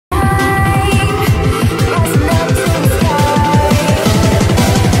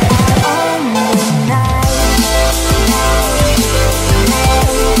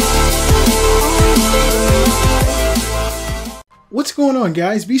going on,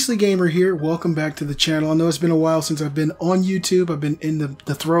 guys? Beastly Gamer here. Welcome back to the channel. I know it's been a while since I've been on YouTube. I've been in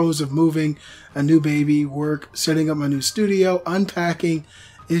the throes of moving a new baby, work, setting up my new studio, unpacking.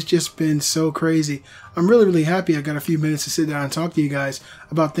 It's just been so crazy. I'm really happy I got a few minutes to sit down and talk to you guys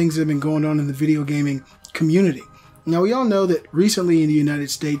about things that have been going on in the video gaming community. Now, we all know that recently in the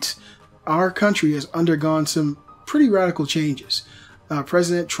United States, our country has undergone some pretty radical changes.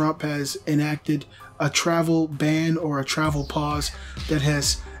 President Trump has enacted a travel ban or a travel pause that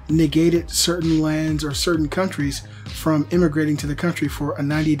has negated certain lands or certain countries from immigrating to the country for a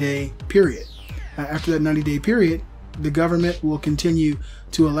 90-day period. After that 90-day period, the government will continue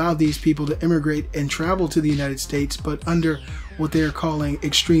to allow these people to immigrate and travel to the United States, but under what they are calling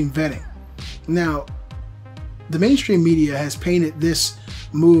extreme vetting. Now, the mainstream media has painted this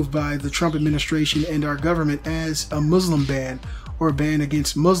move by the Trump administration and our government as a Muslim ban or a ban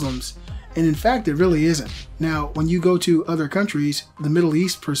against Muslims. And in fact, it really isn't. Now, when you go to other countries, the Middle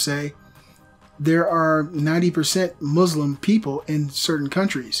East per se, there are 90% Muslim people in certain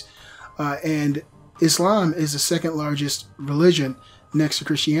countries. And Islam is the second largest religion next to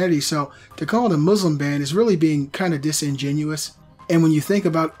Christianity. So to call it a Muslim ban is really being kind of disingenuous. And when you think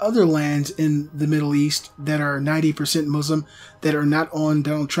about other lands in the Middle East that are 90% Muslim, that are not on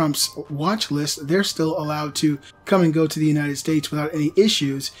Donald Trump's watch list, they're still allowed to come and go to the United States without any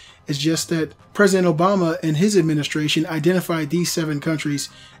issues. It's just that President Obama and his administration identified these 7 countries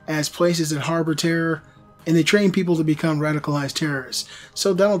as places that harbor terror, and they train people to become radicalized terrorists.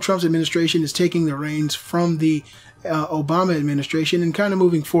 So Donald Trump's administration is taking the reins from the Obama administration and kind of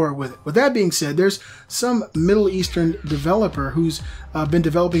moving forward with it. With that being said, there's some Middle Eastern developer who's been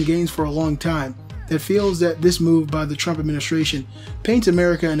developing games for a long time that feels that this move by the Trump administration paints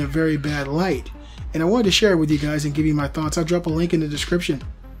America in a very bad light. And I wanted to share it with you guys and give you my thoughts. I'll drop a link in the description.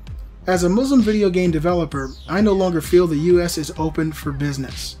 As a Muslim video game developer, I no longer feel the US is open for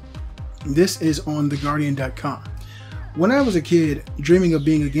business. This is on theguardian.com. When I was a kid, dreaming of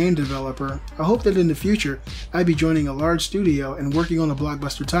being a game developer, I hoped that in the future, I'd be joining a large studio and working on a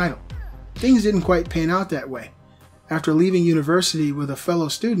blockbuster title. Things didn't quite pan out that way. After leaving university with a fellow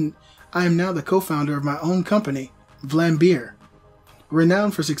student, I am now the co-founder of my own company, Briar,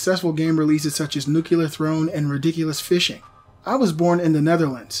 renowned for successful game releases such as Nuclear Throne and Ridiculous Fishing. I was born in the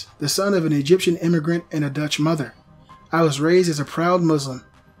Netherlands, the son of an Egyptian immigrant and a Dutch mother. I was raised as a proud Muslim.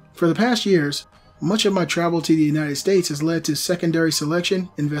 For the past years, much of my travel to the United States has led to secondary selection,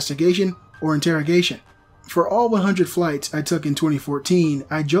 investigation, or interrogation. For all 100 flights I took in 2014,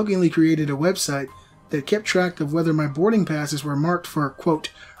 I jokingly created a website that kept track of whether my boarding passes were marked for,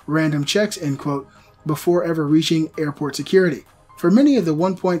 quote, random checks, end quote, before ever reaching airport security. For many of the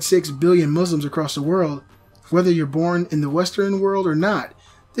 1.6 billion Muslims across the world, whether you're born in the Western world or not,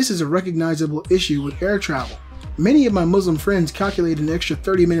 this is a recognizable issue with air travel. Many of my Muslim friends calculate an extra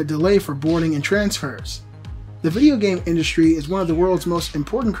 30-minute delay for boarding and transfers. The video game industry is one of the world's most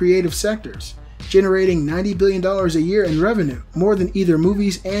important creative sectors, generating $90 billion a year in revenue, more than either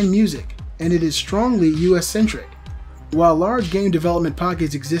movies and music, and it is strongly US-centric. While large game development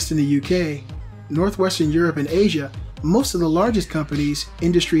pockets exist in the UK, Northwestern Europe, and Asia, most of the largest companies,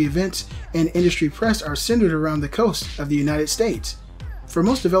 industry events, and industry press are centered around the coast of the United States. For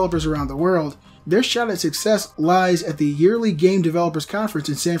most developers around the world, their shot at success lies at the yearly Game Developers Conference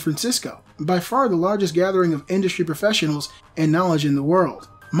in San Francisco, by far the largest gathering of industry professionals and knowledge in the world.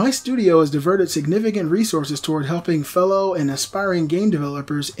 My studio has diverted significant resources toward helping fellow and aspiring game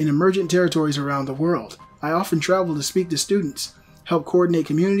developers in emergent territories around the world. I often travel to speak to students, help coordinate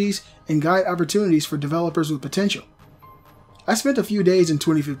communities, and guide opportunities for developers with potential. I spent a few days in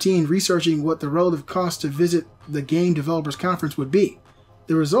 2015 researching what the relative cost to visit the Game Developers Conference would be.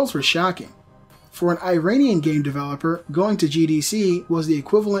 The results were shocking. For an Iranian game developer, going to GDC was the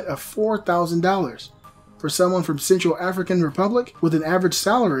equivalent of $4,000. For someone from Central African Republic with an average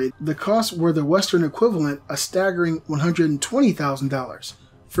salary, the costs were the Western equivalent, a staggering $120,000.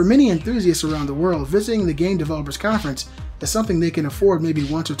 For many enthusiasts around the world, visiting the Game Developers Conference is something they can afford maybe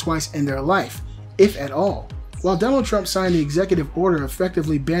once or twice in their life, if at all. While Donald Trump signed the executive order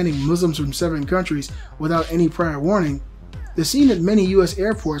effectively banning Muslims from 7 countries without any prior warning, the scene at many U.S.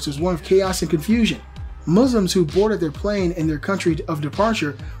 airports was one of chaos and confusion. Muslims who boarded their plane in their country of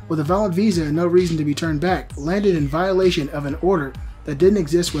departure with a valid visa and no reason to be turned back landed in violation of an order that didn't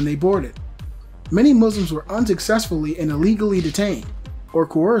exist when they boarded. Many Muslims were unsuccessfully and illegally detained or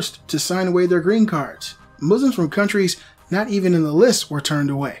coerced to sign away their green cards. Muslims from countries not even in the list were turned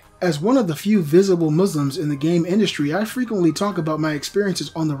away. As one of the few visible Muslims in the game industry, I frequently talk about my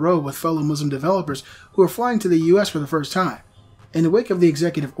experiences on the road with fellow Muslim developers who are flying to the US for the first time. In the wake of the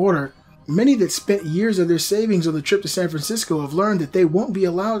executive order, Many that spent years of their savings on the trip to San Francisco have learned that they won't be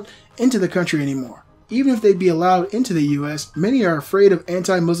allowed into the country anymore. Even if they'd be allowed into the US, many are afraid of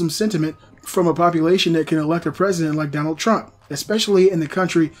anti-Muslim sentiment from a population that can elect a president like Donald Trump, especially in the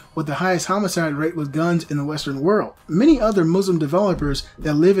country with the highest homicide rate with guns in the Western world. Many other Muslim developers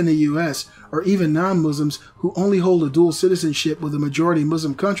that live in the US, or even non-Muslims who only hold a dual citizenship with a majority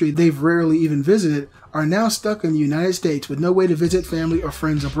Muslim country they've rarely even visited, are now stuck in the United States with no way to visit family or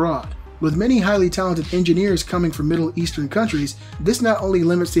friends abroad. With many highly talented engineers coming from Middle Eastern countries, this not only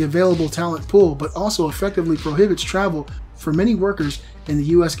limits the available talent pool, but also effectively prohibits travel for many workers in the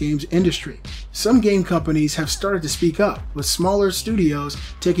US games industry. Some game companies have started to speak up, with smaller studios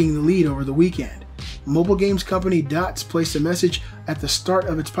taking the lead over the weekend. Mobile games company Dots placed a message at the start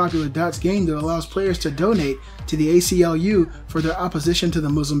of its popular Dots game that allows players to donate to the ACLU for their opposition to the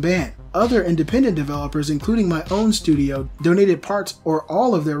Muslim ban. Other independent developers, including my own studio, donated parts or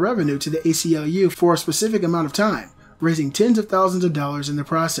all of their revenue to the ACLU for a specific amount of time, raising tens of thousands of dollars in the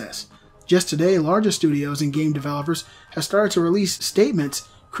process. Just today, larger studios and game developers have started to release statements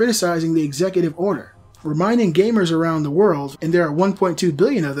criticizing the executive order, reminding gamers around the world, and there are 1.2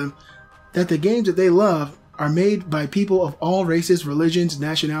 billion of them, that the games that they love are made by people of all races, religions,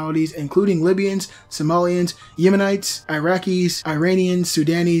 nationalities, including Libyans, Somalians, Yemenites, Iraqis, Iranians,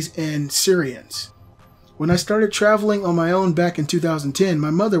 Sudanese, and Syrians. When I started traveling on my own back in 2010, my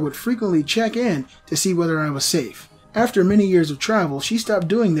mother would frequently check in to see whether I was safe. After many years of travel, she stopped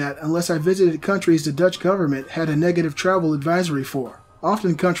doing that unless I visited countries the Dutch government had a negative travel advisory for,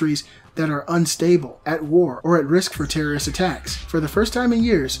 often countries that are unstable, at war, or at risk for terrorist attacks. For the first time in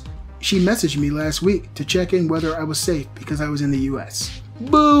years, she messaged me last week to check in whether I was safe because I was in the US.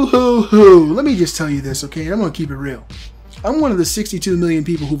 Boo-hoo-hoo! Let me just tell you this, okay? I'm gonna keep it real. I'm one of the 62 million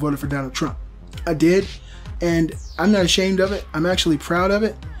people who voted for Donald Trump. I did, and I'm not ashamed of it. I'm actually proud of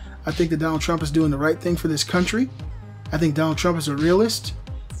it. I think that Donald Trump is doing the right thing for this country. I think Donald Trump is a realist.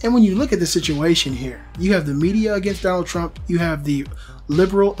 And when you look at the situation here, you have the media against Donald Trump, you have the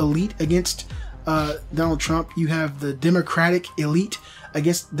liberal elite against Donald Trump, you have the Democratic elite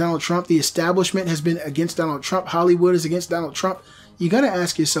against Donald Trump, the establishment has been against Donald Trump, Hollywood is against Donald Trump. You gotta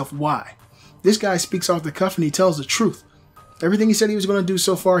ask yourself why. This guy speaks off the cuff and he tells the truth. Everything he said he was going to do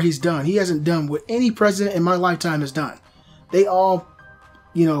so far, he's done. He hasn't done what any president in my lifetime has done. They all,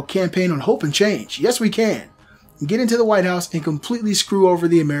 campaign on hope and change. Yes, we can. Get into the White House and completely screw over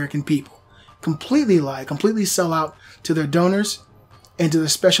the American people. Completely lie, completely sell out to their donors and to their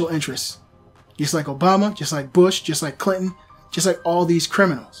special interests. Just like Obama, just like Bush, just like Clinton, just like all these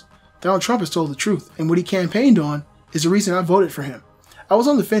criminals. Donald Trump has told the truth, and what he campaigned on is the reason I voted for him. I was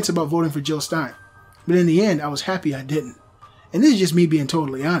on the fence about voting for Jill Stein, but in the end, I was happy I didn't. And this is just me being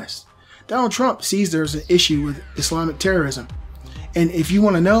totally honest. Donald Trump sees there's an issue with Islamic terrorism. And if you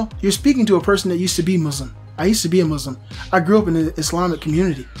want to know, you're speaking to a person that used to be Muslim. I used to be a Muslim. I grew up in the Islamic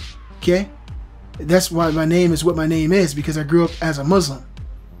community, okay? That's why my name is what my name is, because I grew up as a Muslim.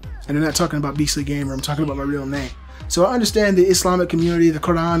 And I'm not talking about Beastly Gamer, I'm talking about my real name. So I understand the Islamic community, the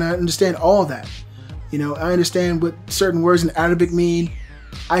Quran, I understand all that. I understand what certain words in Arabic mean.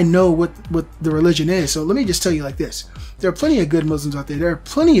 I know what the religion is. So let me just tell you like this. There are plenty of good Muslims out there. There are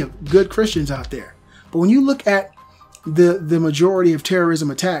plenty of good Christians out there. But when you look at the majority of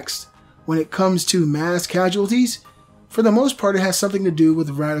terrorism attacks, when it comes to mass casualties, for the most part, it has something to do with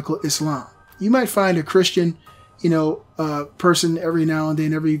radical Islam. You might find a Christian, person every now and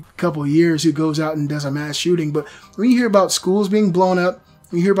then, every couple of years, who goes out and does a mass shooting. But when you hear about schools being blown up,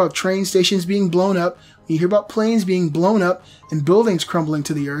 when you hear about train stations being blown up, when you hear about planes being blown up and buildings crumbling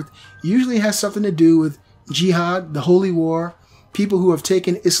to the earth, it usually has something to do with jihad, the holy war, people who have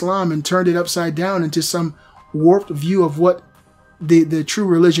taken Islam and turned it upside down into some warped view of what the true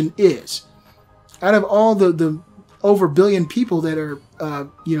religion is. Out of all the over a billion people that are,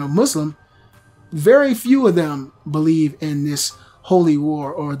 Muslim, very few of them believe in this holy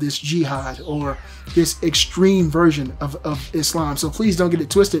war or this jihad or this extreme version of Islam. So please don't get it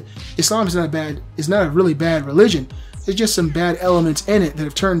twisted. Islam is not a really bad religion. There's just some bad elements in it that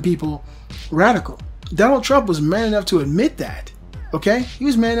have turned people radical. Donald Trump was man enough to admit that. Okay? He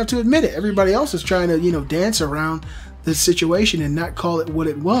was man enough to admit it. Everybody else is trying to, dance around the situation and not call it what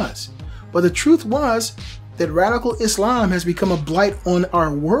it was. But the truth was that radical Islam has become a blight on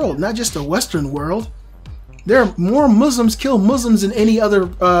our world, not just the Western world. There are more Muslims kill Muslims than any other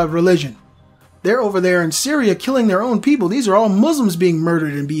religion. They're over there in Syria killing their own people. These are all Muslims being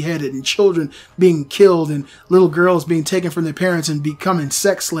murdered and beheaded, and children being killed, and little girls being taken from their parents and becoming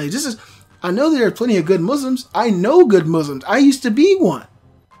sex slaves. I know there are plenty of good Muslims. I know good Muslims. I used to be one.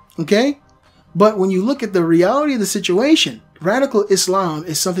 Okay? But when you look at the reality of the situation, radical Islam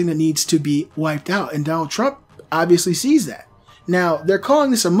is something that needs to be wiped out, and Donald Trump obviously sees that. Now, they're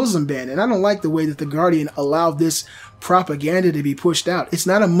calling this a Muslim ban, and I don't like the way that The Guardian allowed this propaganda to be pushed out. It's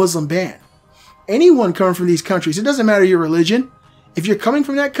not a Muslim ban. Anyone coming from these countries, it doesn't matter your religion. If you're coming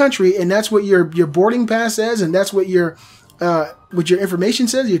from that country and that's what your boarding pass says and that's what your information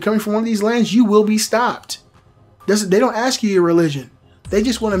says, you're coming from one of these lands, you will be stopped. They don't ask you your religion. They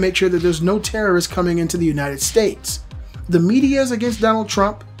just want to make sure that there's no terrorists coming into the United States. The media is against Donald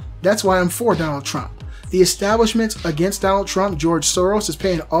Trump. That's why I'm for Donald Trump. The establishment's against Donald Trump. George Soros is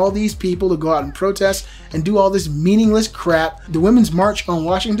paying all these people to go out and protest and do all this meaningless crap. The Women's March on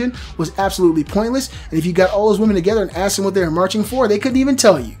Washington was absolutely pointless. And if you got all those women together and asked them what they were marching for, they couldn't even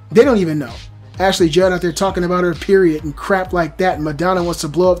tell you. They don't even know. Ashley Judd out there talking about her period and crap like that. And Madonna wants to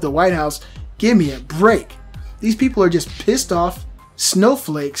blow up the White House. Give me a break. These people are just pissed off.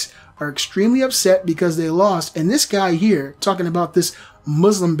 Snowflakes are extremely upset because they lost. And this guy here talking about this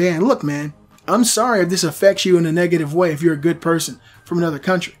Muslim ban. Look, man. I'm sorry if this affects you in a negative way if you're a good person from another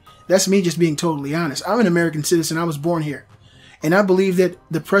country. That's me just being totally honest. I'm an American citizen. I was born here. And I believe that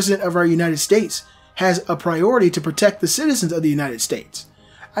the President of our United States has a priority to protect the citizens of the United States.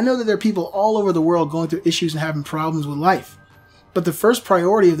 I know that there are people all over the world going through issues and having problems with life. But the first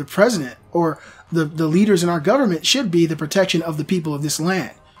priority of the President or the leaders in our government should be the protection of the people of this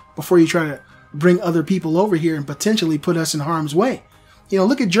land before you try to bring other people over here and potentially put us in harm's way. You know,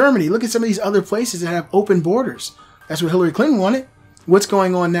 look at Germany. Look at some of these other places that have open borders. That's what Hillary Clinton wanted. What's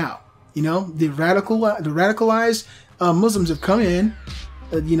going on now? You know, the radicalized Muslims have come in,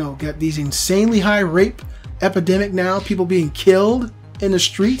 got these insanely high rape epidemic now, people being killed in the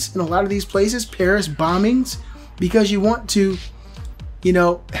streets in a lot of these places, Paris bombings, because you want to,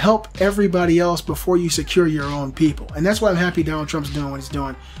 help everybody else before you secure your own people. And that's why I'm happy Donald Trump's doing what he's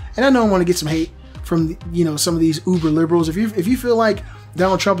doing. And I know I want to get some hate from, some of these uber liberals. If you feel like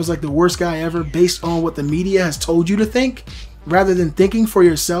Donald Trump is like the worst guy ever based on what the media has told you to think, rather than thinking for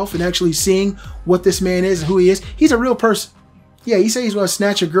yourself and actually seeing what this man is and who he is. He's a real person. Yeah, he said he's going to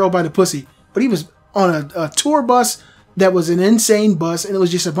snatch a girl by the pussy, but he was on a tour bus that was an insane bus, and it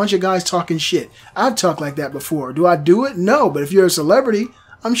was just a bunch of guys talking shit. I've talked like that before. Do I do it? No, but if you're a celebrity,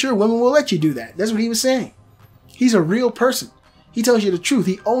 I'm sure women will let you do that. That's what he was saying. He's a real person. He tells you the truth.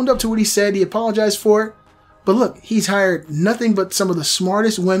 He owned up to what he said. He apologized for it. But look, he's hired nothing but some of the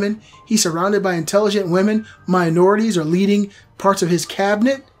smartest women. He's surrounded by intelligent women. Minorities are leading parts of his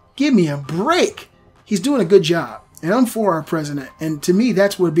cabinet. Give me a break. He's doing a good job. And I'm for our president. And to me,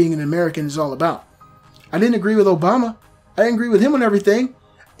 that's what being an American is all about. I didn't agree with Obama. I didn't agree with him on everything.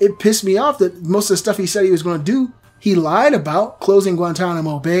 It pissed me off that most of the stuff he said he was going to do, he lied about, closing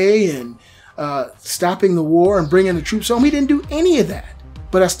Guantanamo Bay and stopping the war and bringing the troops home. He didn't do any of that.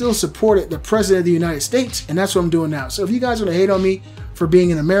 But I still supported the President of the United States, and that's what I'm doing now. So if you guys want to hate on me for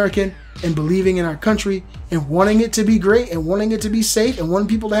being an American and believing in our country and wanting it to be great and wanting it to be safe and wanting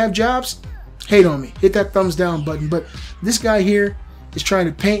people to have jobs, hate on me. Hit that thumbs down button. But this guy here is trying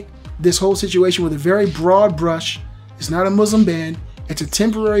to paint this whole situation with a very broad brush. It's not a Muslim ban. It's a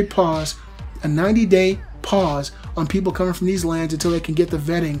temporary pause, a 90-day pause on people coming from these lands until they can get the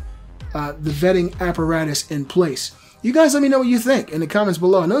vetting apparatus in place. You guys let me know what you think in the comments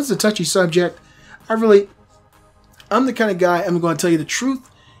below. I know it's a touchy subject. I'm the kind of guy, I'm going to tell you the truth.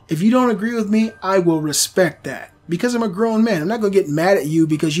 If you don't agree with me, I will respect that. Because I'm a grown man. I'm not going to get mad at you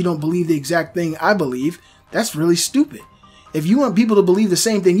because you don't believe the exact thing I believe. That's really stupid. If you want people to believe the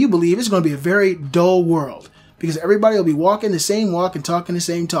same thing you believe, it's going to be a very dull world. Because everybody will be walking the same walk and talking the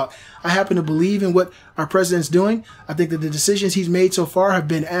same talk. I happen to believe in what our president's doing. I think that the decisions he's made so far have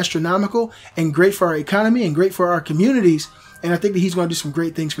been astronomical and great for our economy and great for our communities. And I think that he's going to do some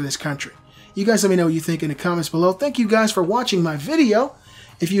great things for this country. You guys let me know what you think in the comments below. Thank you guys for watching my video.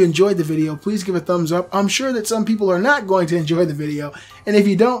 If you enjoyed the video, please give a thumbs up. I'm sure that some people are not going to enjoy the video. And if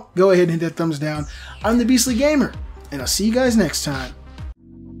you don't, go ahead and hit that thumbs down. I'm the Beastly Gamer, and I'll see you guys next time.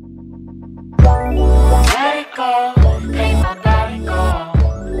 Let it go.